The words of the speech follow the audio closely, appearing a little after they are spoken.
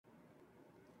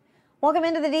Welcome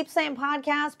into the Deep Slant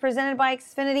Podcast presented by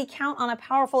Xfinity. Count on a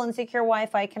powerful and secure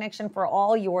Wi-Fi connection for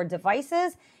all your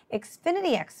devices.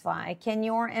 Xfinity XFi. Can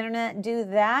your internet do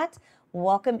that?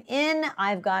 Welcome in.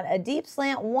 I've got a Deep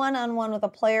Slant one-on-one with a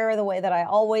player the way that I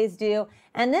always do.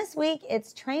 And this week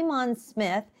it's Tremon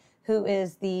Smith, who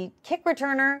is the kick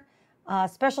returner,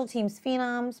 special teams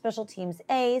phenom, special teams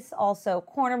ace, also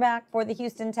cornerback for the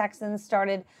Houston Texans.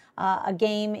 Started a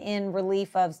game in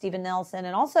relief of Steven Nelson,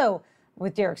 and also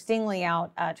with Derek Stingley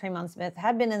out, Tremon Smith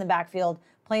had been in the backfield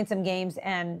playing some games,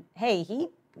 and hey, he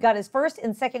got his first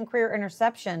and second career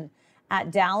interception at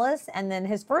Dallas, and then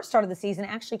his first start of the season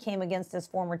actually came against his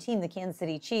former team, the Kansas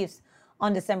City Chiefs,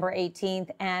 on December 18th,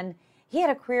 and he had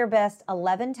a career best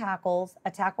 11 tackles,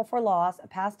 a tackle for loss, a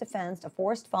pass defense, a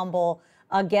forced fumble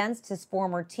against his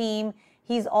former team.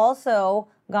 He's also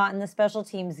gotten the special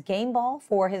teams game ball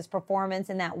for his performance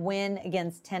in that win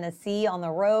against Tennessee on the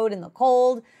road in the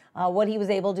cold. What he was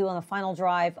able to do on the final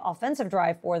drive, offensive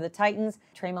drive for the Titans.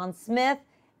 Tremon Smith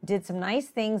did some nice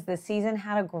things this season,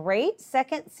 had a great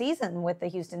second season with the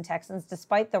Houston Texans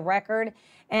despite the record,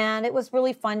 and it was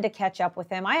really fun to catch up with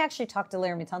him. I actually talked to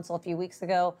Laremy Tunsil a few weeks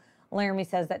ago. Laremy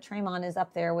says that Tremon is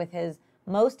up there with his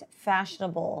most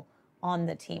fashionable on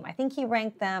the team. I think he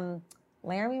ranked them,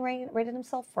 Laremy rated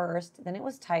himself first, then it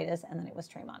was Titus, and then it was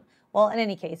Tremon. Well, in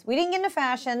any case, we didn't get into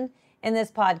fashion in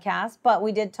this podcast, but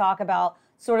we did talk about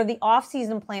sort of the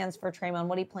off-season plans for Tremon,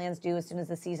 what he plans to do as soon as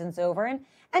the season's over, and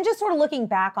just sort of looking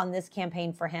back on this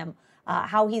campaign for him,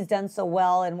 how he's done so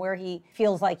well and where he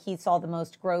feels like he saw the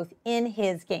most growth in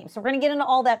his game. So we're going to get into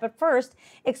all that, but first,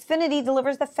 Xfinity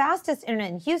delivers the fastest internet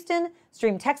in Houston.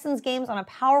 Stream Texans games on a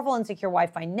powerful and secure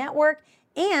Wi-Fi network,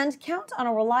 and count on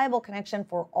a reliable connection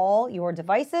for all your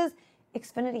devices.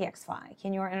 Xfinity XFi.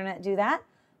 Can your internet do that?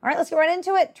 All right, let's get right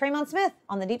into it. Tremon Smith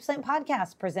on the Deep Slant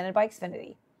Podcast presented by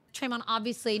Xfinity. Tremon,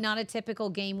 obviously not a typical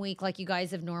game week like you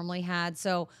guys have normally had.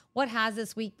 So what has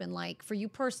this week been like for you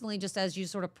personally, just as you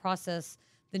sort of process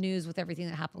the news with everything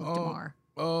that happened with DeMar?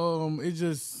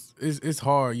 It's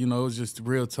hard, you know, it's just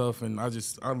real tough, and I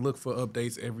look for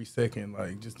updates every second,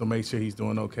 like just to make sure he's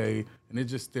doing okay. And it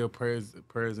just still prayers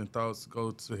and thoughts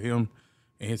go to him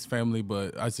and his family,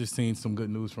 but I just seen some good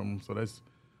news from him. So as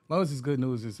long as it's good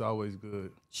news, it's always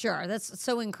good. Sure. That's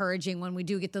so encouraging when we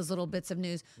do get those little bits of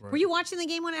news. Right. Were you watching the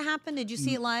game when it happened? Did you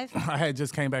see it live? I had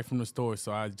just came back from the store,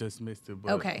 so I just missed it.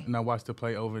 But, okay. And I watched the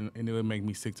play over, and it would make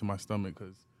me sick to my stomach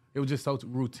because it was just so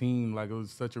routine. Like, it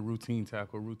was such a routine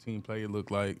tackle, routine play it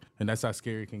looked like. And that's how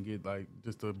scary it can get, like,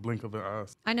 just a blink of an eye.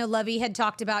 I know Lovey had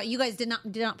talked about, you guys did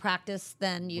not practice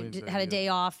then. You had a day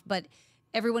off, but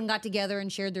everyone got together and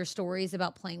shared their stories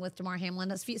about playing with Damar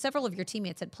Hamlin. Several of your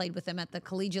teammates had played with him at the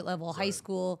collegiate level, high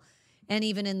school, and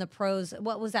even in the pros.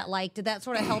 What was that like? Did that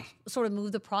sort of help sort of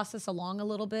move the process along a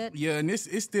little bit? Yeah, and it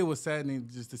still was saddening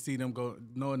just to see them go,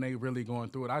 knowing they really going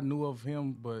through it. I knew of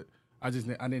him, but I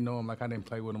didn't know him. Like, I didn't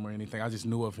play with him or anything. I just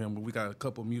knew of him. But we got a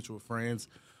couple mutual friends.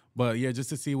 But yeah, just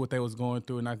to see what they was going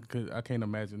through, and I can't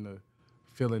imagine the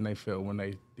feeling they felt when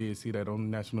they did see that on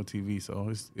national TV.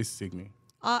 So it's sickening.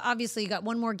 Obviously, you got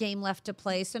one more game left to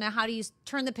play. So now how do you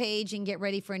turn the page and get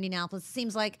ready for Indianapolis? It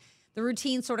seems like the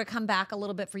routine sort of come back a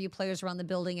little bit for you players around the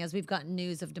building as we've gotten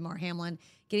news of Damar Hamlin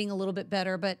getting a little bit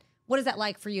better. But what is that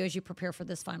like for you as you prepare for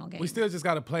this final game? We still just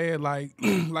got to play it like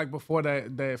like before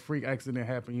that freak accident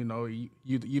happened. You know,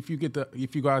 if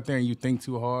you go out there and you think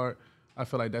too hard, I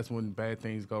feel like that's when bad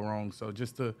things go wrong. So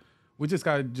we just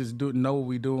got to just know what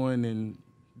we're doing and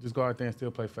just go out there and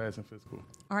still play fast and physical.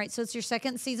 All right, so it's your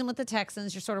second season with the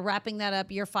Texans. You're sort of wrapping that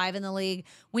up, year 5 in the league.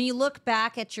 When you look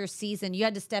back at your season, you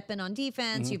had to step in on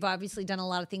defense. Mm-hmm. You've obviously done a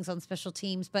lot of things on special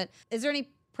teams, but is there any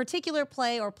particular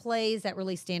play or plays that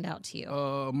really stand out to you?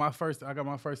 I got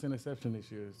my first interception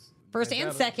this year. First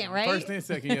and second, right? First and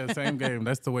second, yeah, same game.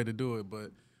 That's the way to do it.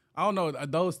 But I don't know.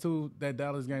 Those two, that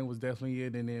Dallas game was definitely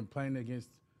it. And then playing against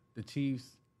the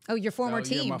Chiefs. Oh, your former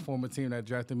team. Yeah, my former team that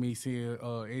drafted me, seeing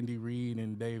Andy Reid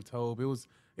and Dave Tobe. It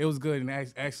was good. And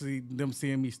actually them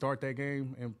seeing me start that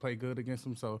game and play good against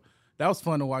them. So that was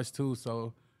fun to watch too.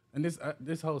 So, and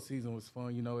this whole season was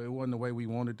fun. You know, it wasn't the way we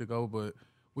wanted to go, but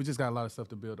we just got a lot of stuff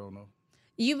to build on though.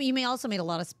 You may also made a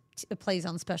lot of plays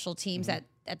on special teams at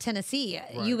Tennessee.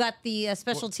 Right. You got the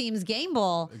special teams game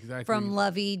ball from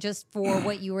Lovey just for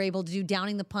what you were able to do,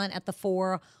 downing the punt at the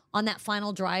 4 on that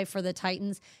final drive for the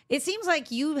Titans. It seems like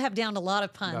you have downed a lot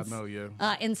of punts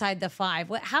inside the 5.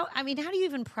 How do you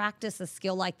even practice a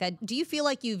skill like that? Do you feel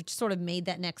like you've sort of made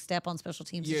that next step on special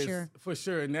teams this year? Yes, for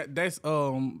sure. And that's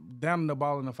downing the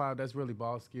ball in the 5, that's really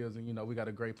ball skills. And, you know, we got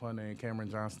a great punter in Cameron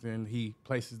Johnston. He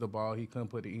places the ball. He couldn't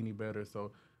put it any better.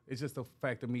 So it's just the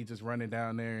fact of me just running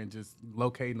down there and just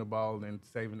locating the ball and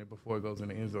saving it before it goes in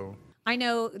the end zone. I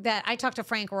know that I talked to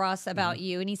Frank Ross about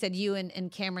you, and he said you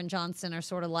and Cameron Johnson are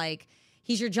sort of like,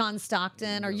 he's your John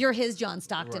Stockton, or you're his John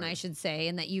Stockton, I should say,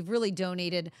 and that you've really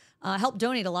donated, helped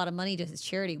donate a lot of money to his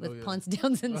charity with punts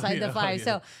downs inside the 5.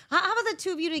 So how about the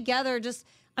two of you together? Just,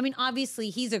 I mean, obviously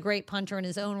he's a great punter in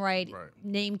his own right,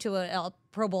 named to a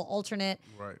Pro Bowl alternate.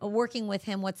 Working with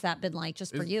him, what's that been like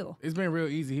just for you? It's been real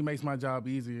easy. He makes my job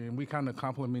easier, and we kind of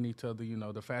complement each other. You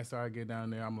know, the faster I get down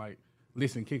there, I'm like,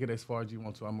 listen, kick it as far as you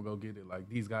want to. I'm going to go get it. Like,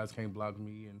 these guys can't block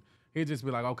me. And he'll just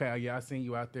be like, okay, yeah, I seen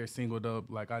you out there singled up.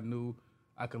 Like, I knew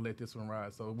I could let this one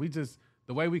ride. So we just,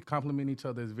 the way we compliment each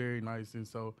other is very nice. And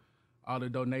so all the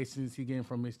donations he getting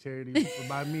from his charity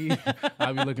by me,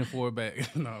 I'll be looking forward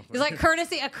back. No, it's like a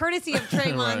courtesy of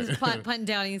Trayvon's punt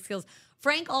downing skills.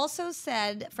 Frank Ross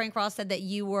said that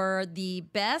you were the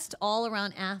best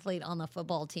all-around athlete on the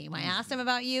football team. I asked him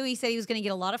about you. He said he was going to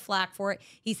get a lot of flack for it.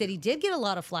 He said he did get a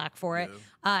lot of flack for it.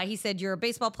 He said you're a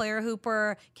baseball player,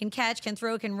 hooper, can catch, can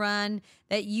throw, can run,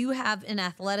 that you have an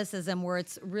athleticism where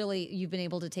it's really, you've been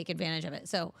able to take advantage of it.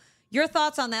 So your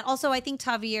thoughts on that? Also, I think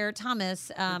Tavierre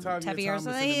Thomas,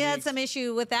 so he had some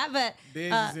issue with that, but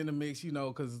Dez is in the mix, you know,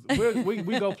 because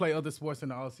we go play other sports in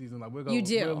the off season. Like we'll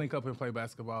link up and play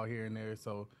basketball here and there.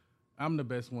 So I'm the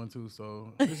best one too.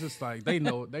 So it's just like they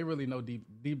really know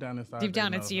deep down inside. Deep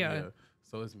down, it's you. Yeah,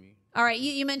 so it's me. All right,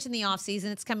 you mentioned the off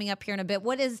season. It's coming up here in a bit.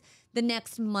 What is the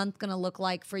next month going to look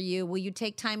like for you? Will you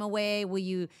take time away? Will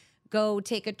you go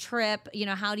take a trip? You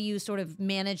know, how do you sort of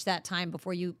manage that time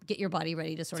before you get your body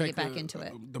ready to sort of get back into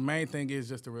it? The main thing is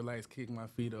just to relax, kick my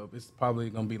feet up. It's probably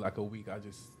going to be like a week. I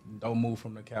just don't move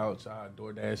from the couch. I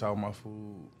DoorDash all my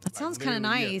food. That sounds kind of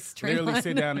nice. Literally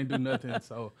sit down and do nothing.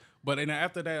 So, but then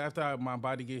after that, after my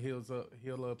body get healed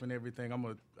up and everything, I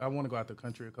want to go out the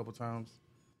country a couple times.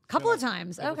 Couple of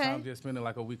times, okay. Just spending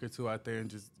like a week or two out there and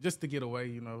just to get away,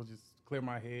 you know, just clear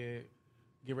my head,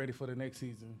 get ready for the next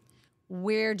season.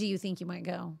 Where do you think you might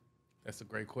go? That's a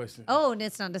great question. Oh, and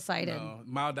it's not decided.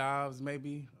 Maldives,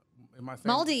 maybe.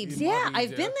 Maldives, yeah,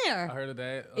 I've been there. I heard of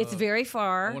that. It's very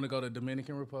far. I want to go to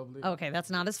Dominican Republic. Okay, that's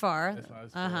not as far. That's not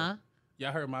as far. Yeah,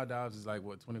 I heard Maldives is like,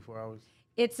 what, 24 hours?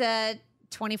 It's a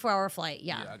 24-hour flight,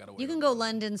 yeah. I gotta wait. You can go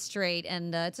London straight,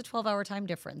 and it's a 12-hour time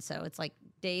difference, so it's like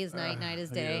day is night, night is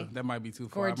day. Yeah, that might be too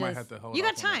far. Gorgeous. I might have to hold You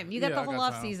got time. You got the whole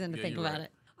off season to think about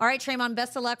it. All right, Traymon,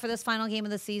 best of luck for this final game of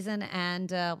the season,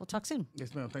 and we'll talk soon.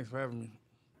 Yes, ma'am. Thanks for having me.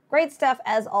 Great stuff,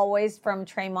 as always, from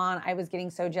Traymon. I was getting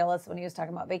so jealous when he was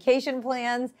talking about vacation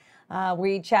plans.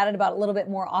 We chatted about a little bit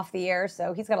more off the air,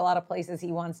 so he's got a lot of places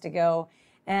he wants to go.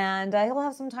 And he'll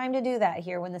have some time to do that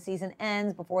here when the season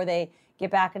ends, before they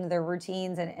get back into their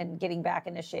routines and getting back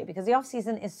into shape, because the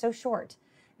off-season is so short.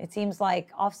 It seems like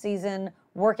off-season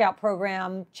workout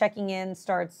program checking in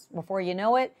starts before you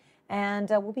know it. And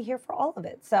we'll be here for all of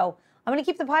it. So I'm going to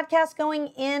keep the podcast going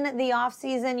in the off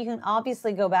season. You can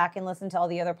obviously go back and listen to all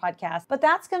the other podcasts. But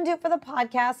that's going to do it for the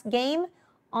podcast. Game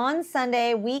on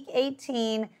Sunday, Week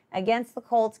 18 against the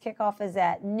Colts. Kickoff is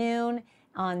at noon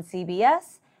on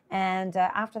CBS. And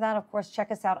after that, of course, check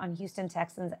us out on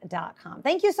HoustonTexans.com.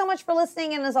 Thank you so much for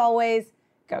listening. And as always,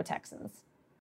 go Texans.